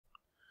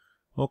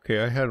Okay,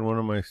 I had one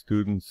of my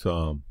students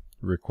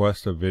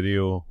request a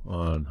video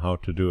on how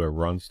to do a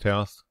runs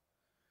test,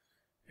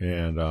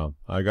 and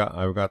I've got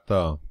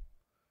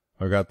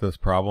this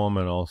problem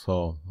and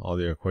also all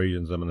the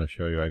equations I'm going to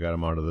show you. I got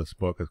them out of this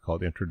book. It's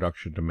called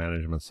Introduction to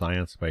Management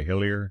Science by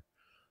Hillier.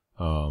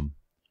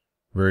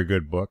 Very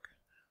good book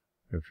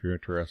if you're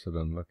interested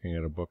in looking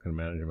at a book in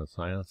management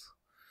science.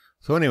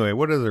 So anyway,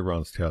 what is a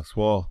runs test?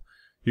 Well,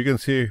 you can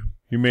see,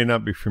 you may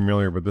not be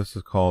familiar, but this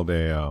is called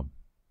a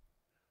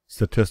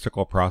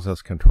statistical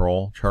process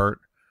control chart.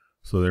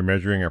 So they're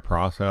measuring a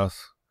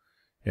process,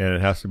 and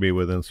it has to be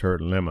within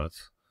certain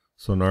limits.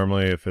 So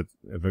normally if it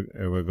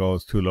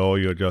goes too low,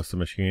 you adjust the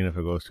machine. If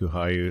it goes too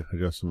high, you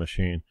adjust the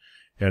machine.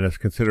 And it's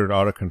considered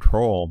out of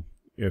control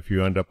if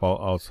you end up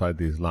outside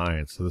these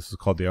lines. So this is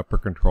called the upper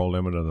control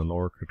limit and the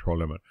lower control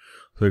limit.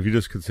 So if you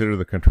just consider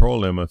the control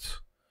limits,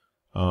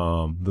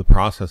 the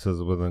process is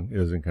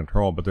in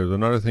control. But there's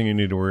another thing you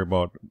need to worry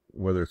about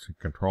whether it's in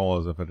control,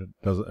 is if it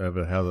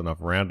has enough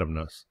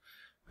randomness.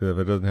 Because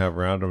if it doesn't have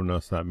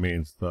randomness, that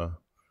means that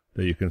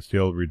you can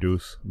still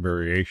reduce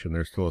variation.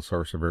 There's still a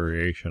source of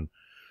variation.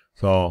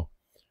 So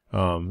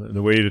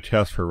the way to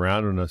test for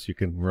randomness, you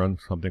can run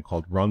something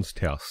called runs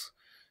tests.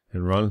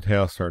 And run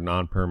tests are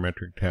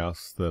non-parametric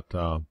tests that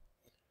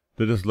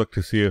they just look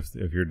to see if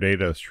your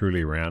data is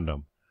truly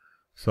random.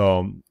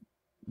 So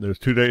there's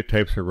two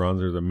types of runs.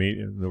 There's a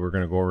median that we're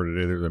going to go over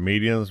today. There's a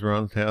medians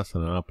run test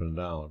and an up and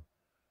down.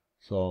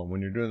 So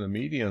when you're doing the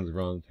medians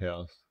run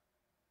test,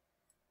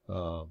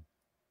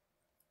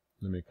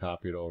 let me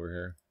copy it over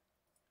here.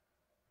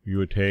 You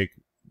would take,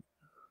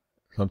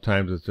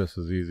 sometimes it's just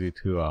as easy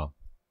to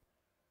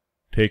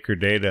take your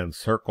data and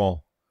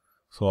circle.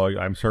 So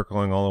I'm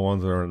circling all the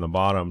ones that are in the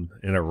bottom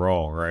in a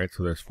row, right?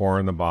 So there's 4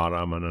 in the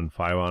bottom and then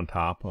 5 on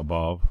top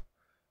above,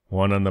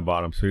 1 on the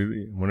bottom. So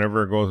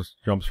whenever it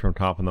jumps from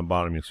top and the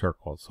bottom, you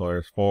circle it. So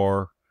there's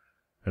 4,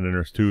 and then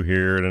there's 2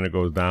 here, and then it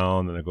goes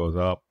down, then it goes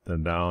up,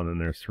 then down, and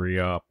there's 3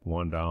 up,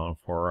 1 down,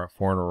 4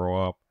 in a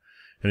row up.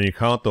 And then you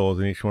count those,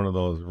 and each one of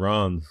those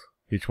runs,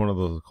 each one of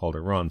those is called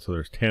a run. So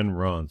there's 10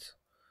 runs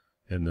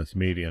in this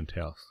median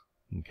test.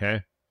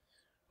 Okay.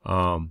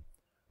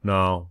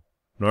 Now,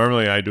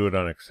 normally I do it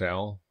on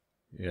Excel,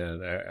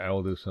 and I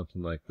will do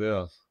something like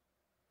this.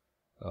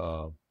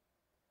 If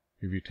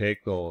you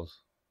take those,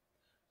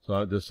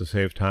 so just to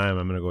save time,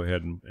 I'm going to go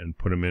ahead and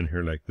put them in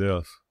here like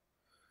this.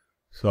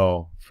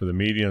 So for the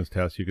medians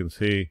test, you can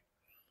see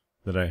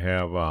that I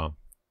have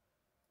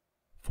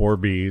 4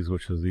 B's,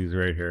 which is these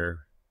right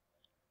here.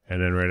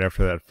 And then right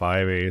after that,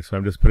 5 A's. So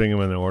I'm just putting them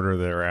in the order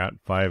they're at,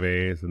 5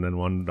 A's, and then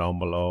 1 down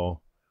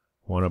below,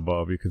 1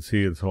 above. You can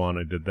see and so on.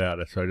 I did that.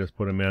 So I just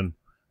put them in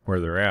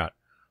where they're at.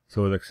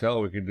 So with Excel,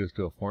 we can just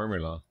do a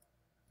formula.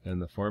 And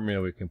the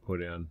formula we can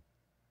put in,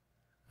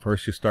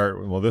 first you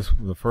start, well,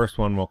 the first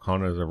one will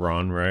count as a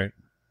run, right?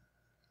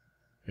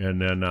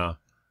 And then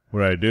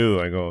what I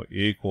do, I go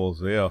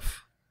equals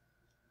if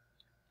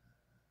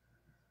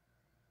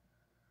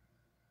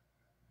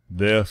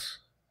this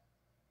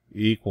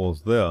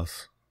equals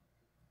this.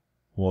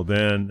 Well,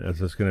 then it's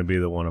just going to be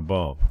the one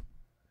above.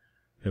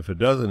 If it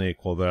doesn't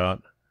equal that,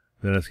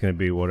 then it's going to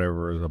be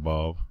whatever is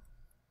above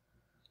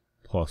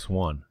plus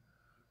 1.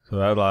 So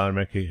that'll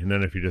automatically, and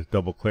then if you just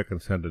double click and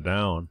send it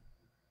down,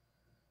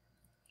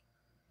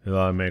 it'll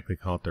automatically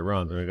count the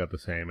runs. And we got the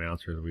same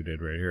answer as we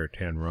did right here,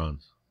 10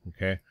 runs.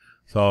 Okay.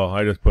 So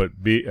I just put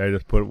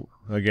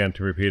again,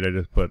 to repeat, I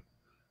just put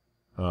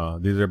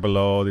these are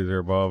below, these are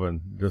above, and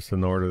just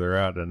in the order they're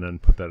at, and then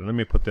put that. Let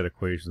me put that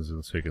equations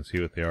in so you can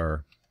see what they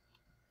are.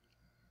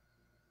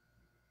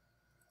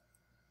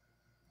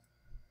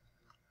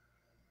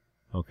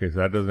 Okay, so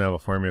that doesn't have a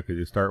formula because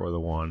you start with a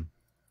 1,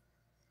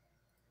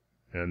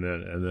 and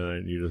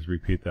then you just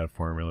repeat that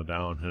formula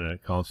down, and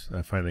it counts.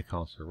 That finally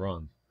counts the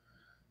runs.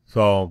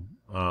 So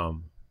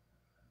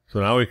so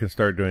now we can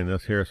start doing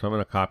this here. So I'm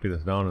going to copy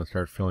this down and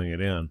start filling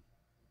it in.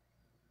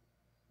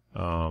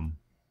 So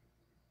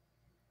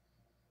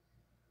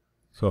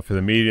for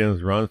the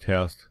medians run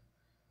test,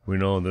 we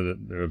know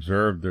that the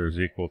observed there's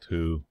equal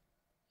to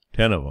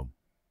 10 of them,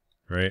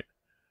 right?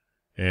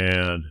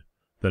 And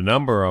the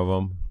number of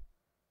them,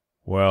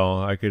 well,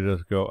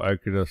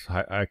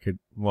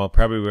 well,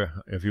 probably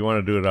if you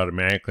want to do it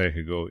automatically, I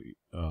could go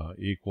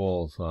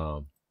equals,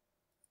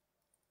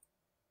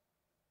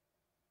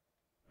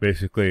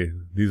 basically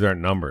these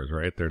aren't numbers,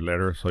 right? They're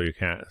letters, so they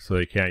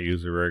can't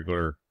use the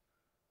regular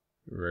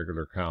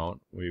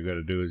count. What you got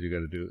to do is you got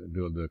to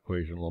do the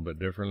equation a little bit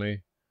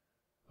differently.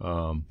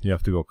 You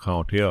have to go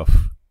count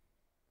if.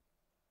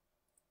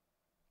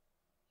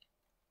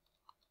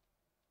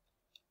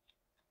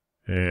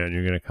 And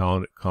you're going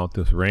to count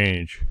this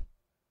range,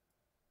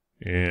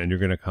 and you're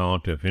going to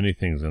count if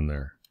anything's in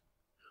there.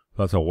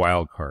 So that's a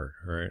wild card,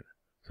 right?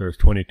 So there's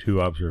 22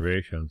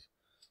 observations.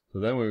 So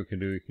then what we can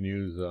do, we can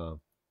use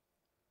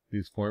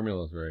these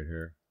formulas right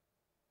here.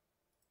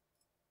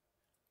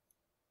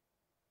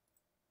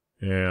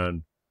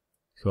 And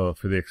so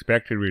for the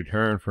expected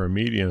return for a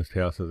medians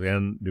test is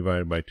n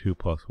divided by 2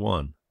 plus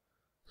 1.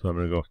 So I'm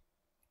going to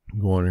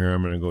go in here,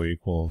 I'm going to go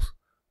equals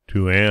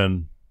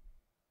 2n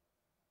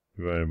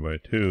divided by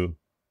 2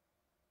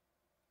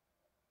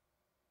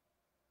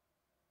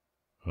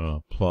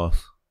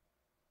 plus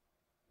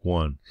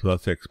 1. So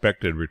that's the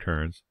expected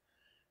returns.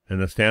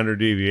 And the standard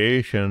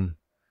deviation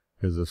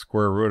is the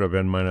square root of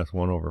n minus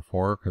 1 over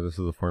 4, because this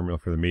is the formula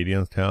for the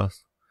medians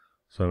test.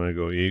 So I'm going to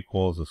go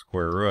equals the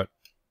square root.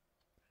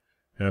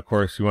 And of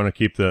course, you want to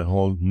keep the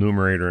whole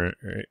numerator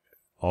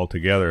all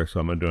together. So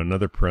I'm going to do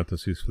another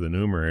parenthesis for the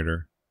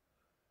numerator.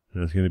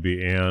 And it's going to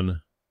be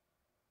n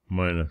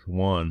minus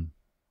 1.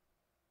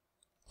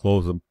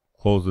 Close the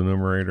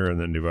numerator and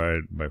then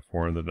divide by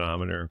 4 in the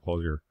denominator and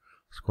close your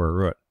square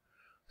root.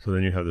 So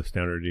then you have the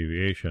standard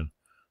deviation.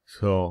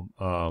 So,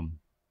 and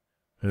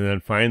then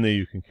finally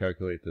you can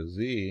calculate the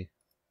z.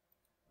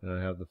 And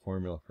I have the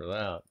formula for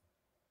that.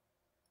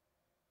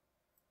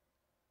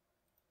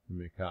 Let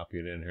me copy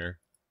it in here.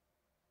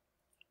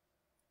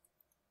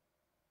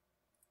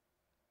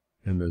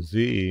 And the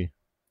z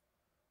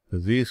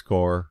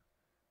score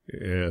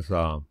is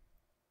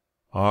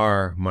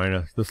r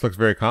minus, this looks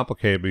very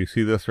complicated, but you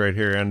see this right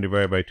here, n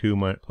divided by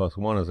 2 plus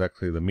 1 is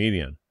actually the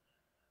median.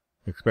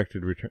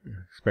 Expected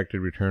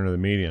return of the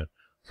median.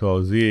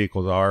 So z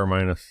equals r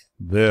minus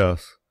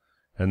this,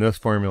 and this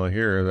formula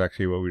here is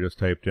actually what we just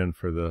typed in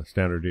for the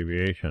standard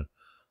deviation.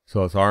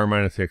 So it's r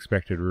minus the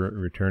expected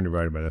return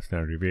divided by the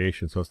standard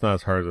deviation. So it's not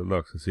as hard as it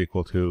looks. It's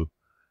equal to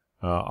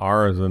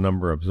r is the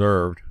number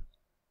observed,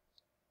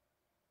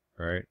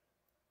 right?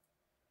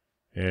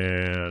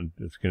 And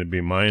it's going to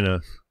be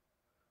minus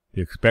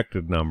the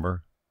expected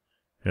number.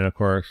 And of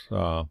course,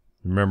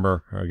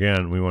 remember,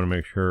 again, we want to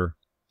make sure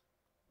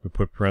we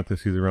put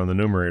parentheses around the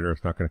numerator.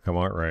 It's not going to come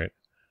out right.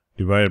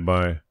 Divided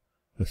by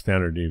the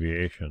standard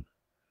deviation.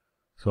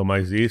 So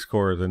my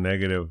z-score is a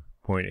negative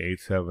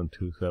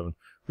 0.8727.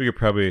 We could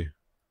probably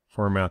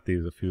format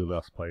these a few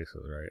less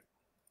places, right?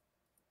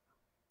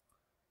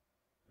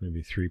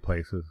 Maybe 3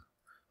 places.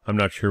 I'm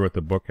not sure what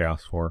the book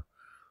asks for.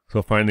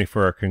 So finally,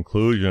 for our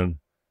conclusion,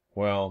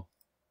 well,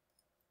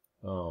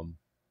 let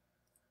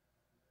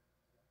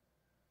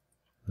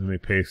me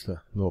paste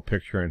a little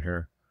picture in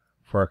here.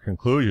 For our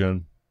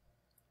conclusion,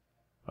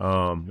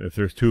 if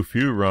there's too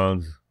few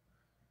runs,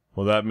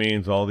 well, that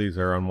means all these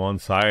are on one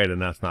side,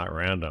 and that's not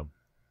random,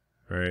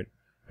 right?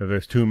 If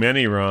there's too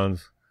many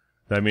runs,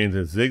 that means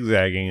it's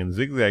zigzagging, and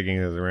zigzagging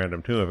is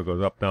random too. If it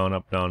goes up, down,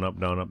 up, down, up,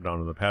 down, up, down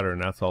to the pattern,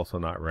 that's also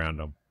not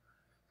random.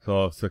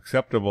 So if it's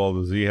acceptable,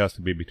 the z has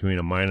to be between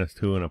a minus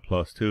 2 and a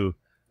plus 2.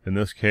 In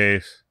this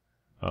case,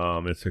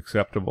 it's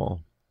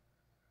acceptable.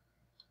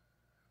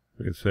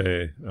 We could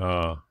say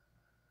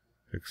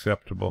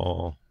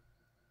acceptable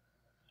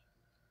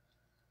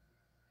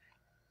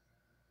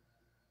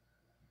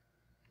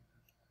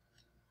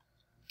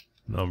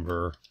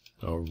number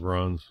of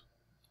runs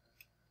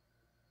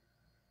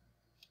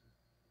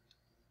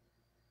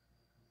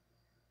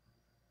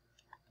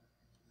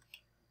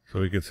so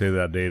we could say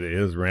that data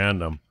is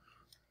random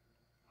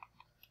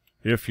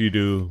if you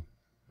do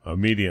a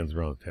medians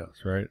run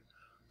test, right?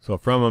 So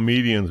from a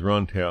medians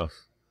run test,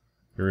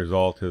 the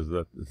result is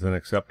that it's an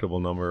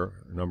acceptable number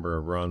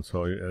of runs,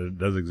 so it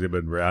does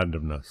exhibit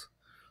randomness.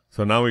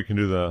 So now we can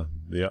do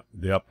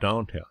the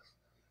up-down test.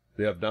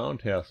 The up-down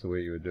test, the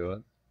way you would do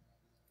it.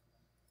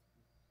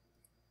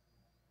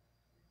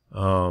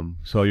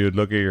 So you'd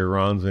look at your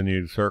runs and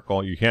you'd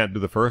circle. You can't do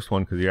the first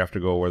one because you have to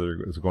go whether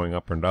it's going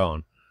up or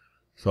down.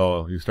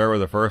 So you start with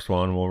the first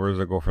one. Well, where does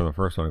it go from the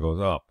first one? It goes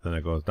up, then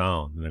it goes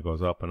down, then it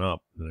goes up and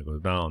up, then it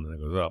goes down, then it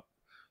goes up.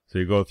 So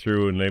you go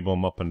through and label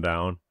them up and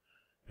down,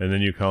 and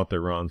then you count the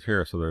runs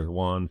here. So there's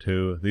 1,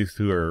 2. These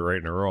 2 are right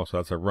in a row, so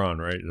that's a run,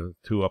 right?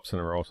 2 ups in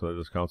a row, so that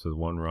just counts as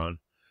 1 run.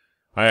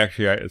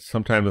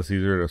 Sometimes it's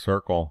easier to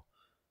circle.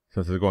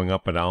 Since it's going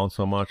up and down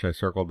so much, I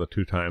circled the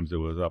 2 times it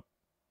was up.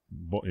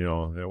 You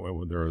know,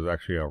 there was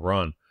actually a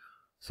run.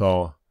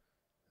 So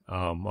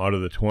out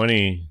of the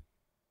 20,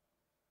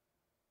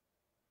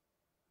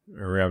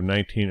 or we have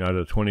 19 out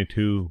of the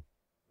 22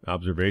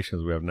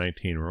 observations, we have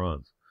 19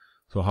 runs.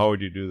 So how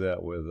would you do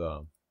that with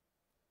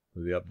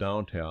the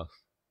up-down test?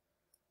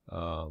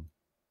 Let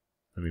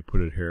me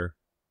put it here.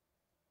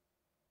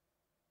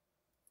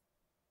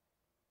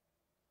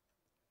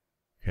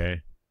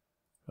 Okay.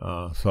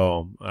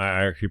 So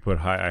I actually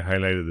I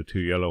highlighted the 2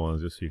 yellow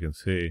ones just so you can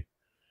see.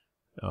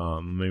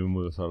 Maybe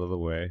move this out of the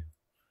way.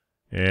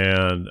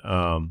 And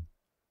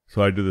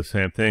so I do the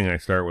same thing. I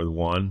start with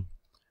 1.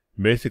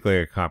 Basically,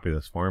 I copy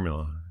this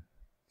formula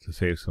to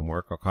save some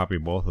work. I'll copy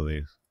both of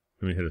these.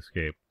 Let me hit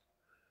escape.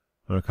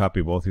 I'm going to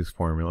copy both these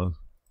formulas.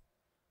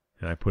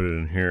 And I put it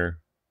in here.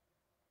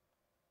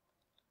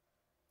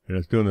 And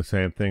it's doing the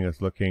same thing.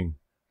 It's looking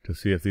to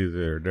see if these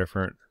are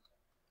different.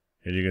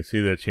 And you can see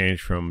that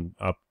change from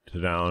up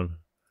to down.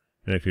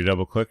 And if you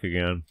double click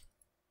again,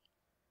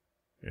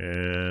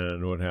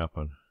 and what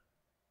happened?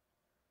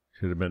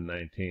 Should have been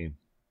 19.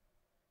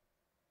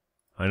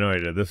 I know I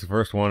did. This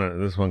first one,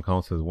 this one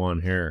counts as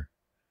 1 here.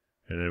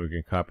 And then we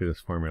can copy this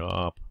formula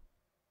up.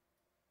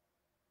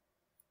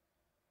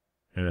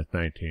 And it's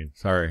 19.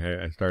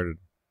 Sorry, I started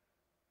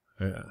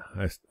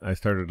at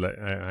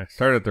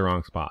the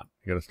wrong spot.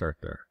 You got to start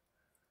there.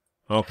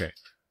 Okay.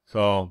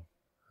 So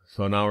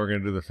So now we're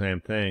going to do the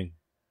same thing.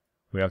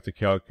 We have to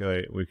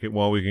calculate.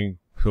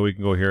 So we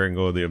can go here and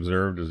go the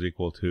observed is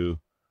equal to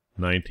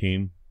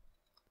 19.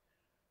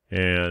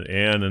 And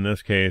n in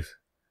this case,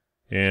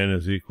 n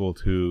is equal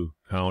to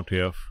count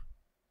if.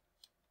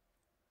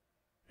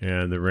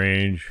 And the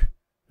range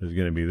is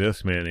going to be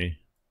this many.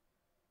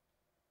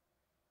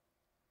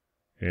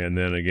 And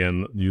then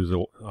again, use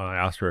the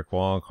asterisk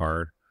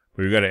wildcard.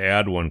 But we've got to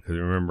add one because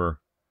remember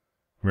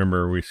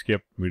we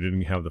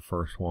didn't have the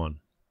first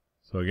one.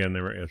 So again,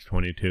 it's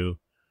 22.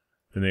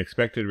 And the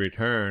expected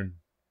return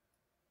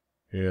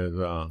is,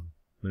 let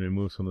me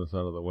move some of this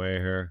out of the way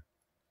here.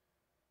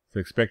 The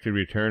expected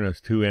return is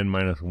 2n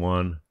minus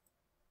 1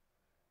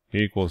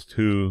 equals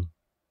 2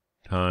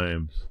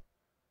 times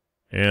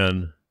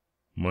n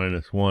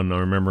minus 1. Now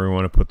remember, we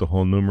want to put the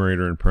whole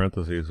numerator in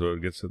parentheses so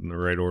it gets it in the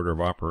right order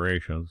of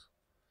operations.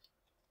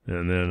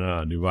 And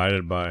then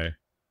divided by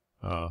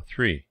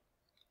 3.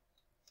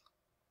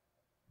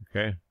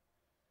 Okay?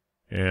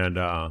 And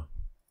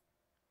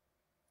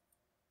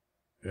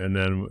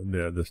then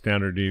the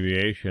standard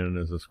deviation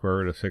is the square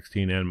root of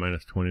 16n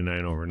minus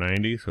 29 over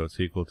 90, so it's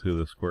equal to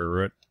the square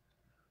root,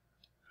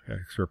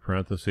 extra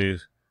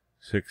parentheses,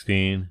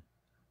 16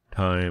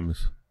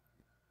 times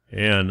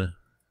n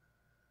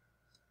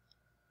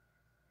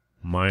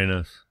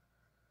minus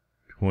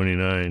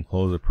 29,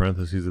 close the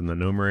parentheses in the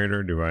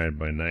numerator, divided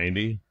by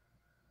 90,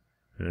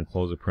 and then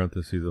close the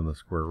parentheses on the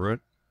square root.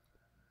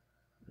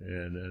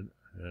 And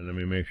let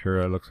me make sure,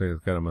 it looks like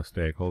it's got a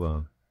mistake, hold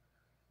on.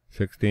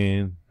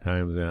 16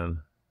 times n,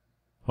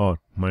 oh,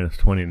 minus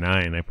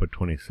 29, I put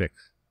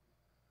 26.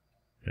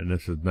 And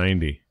this is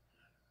 90.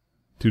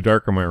 Too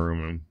dark in my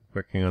room, I'm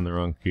clicking on the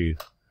wrong keys.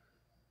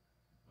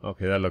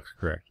 Okay, that looks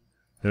correct.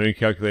 Then we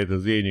calculate the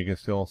z, and you can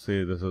still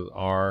see this is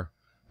r.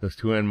 This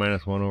 2n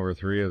minus 1 over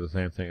 3 is the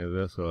same thing as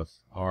this, so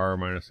it's r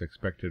minus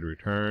expected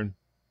return,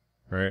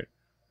 right,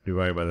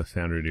 divided by the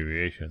standard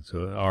deviation.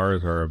 So r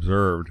is our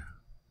observed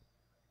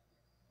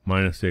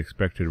minus the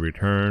expected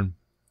return,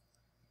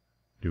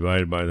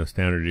 divided by the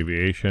standard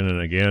deviation. And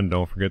again,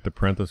 don't forget the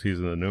parentheses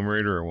in the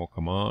numerator, or it won't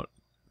come out.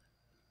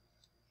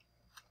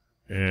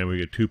 And we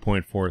get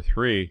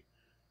 2.43.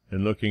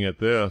 And looking at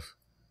this,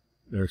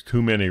 there's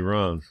too many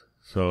runs.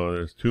 So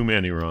there's too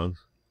many runs.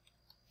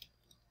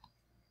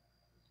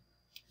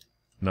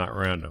 Not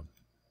random.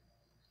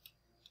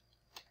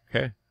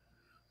 Okay.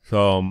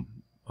 So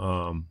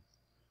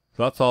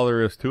that's all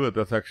there is to it.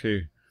 That's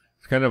actually,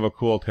 it's kind of a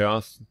cool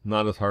test.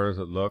 Not as hard as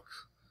it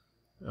looks.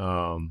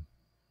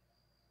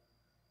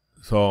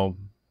 So,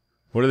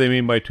 what do they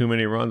mean by too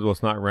many runs? Well,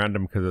 it's not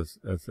random because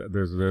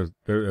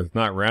it's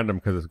not random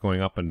because it's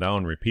going up and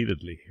down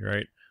repeatedly,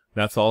 right?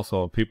 That's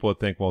also, people would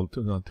think, well,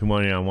 too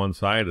many on one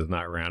side is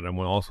not random.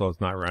 Well, also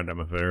it's not random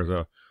if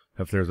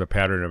there's a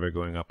pattern of it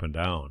going up and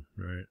down,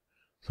 right?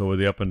 So with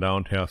the up and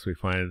down test, we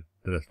find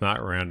that it's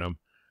not random.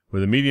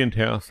 With the median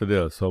test, it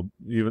is. So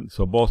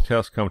both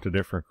tests come to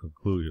different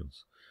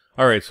conclusions.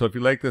 All right. So if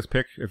you like this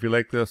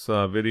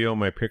video,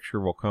 my picture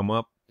will come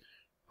up.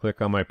 Click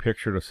on my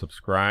picture to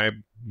subscribe.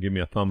 Give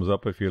me a thumbs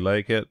up if you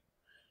like it.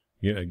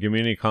 Give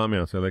me any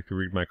comments. I like to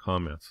read my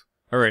comments.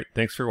 All right.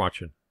 Thanks for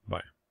watching.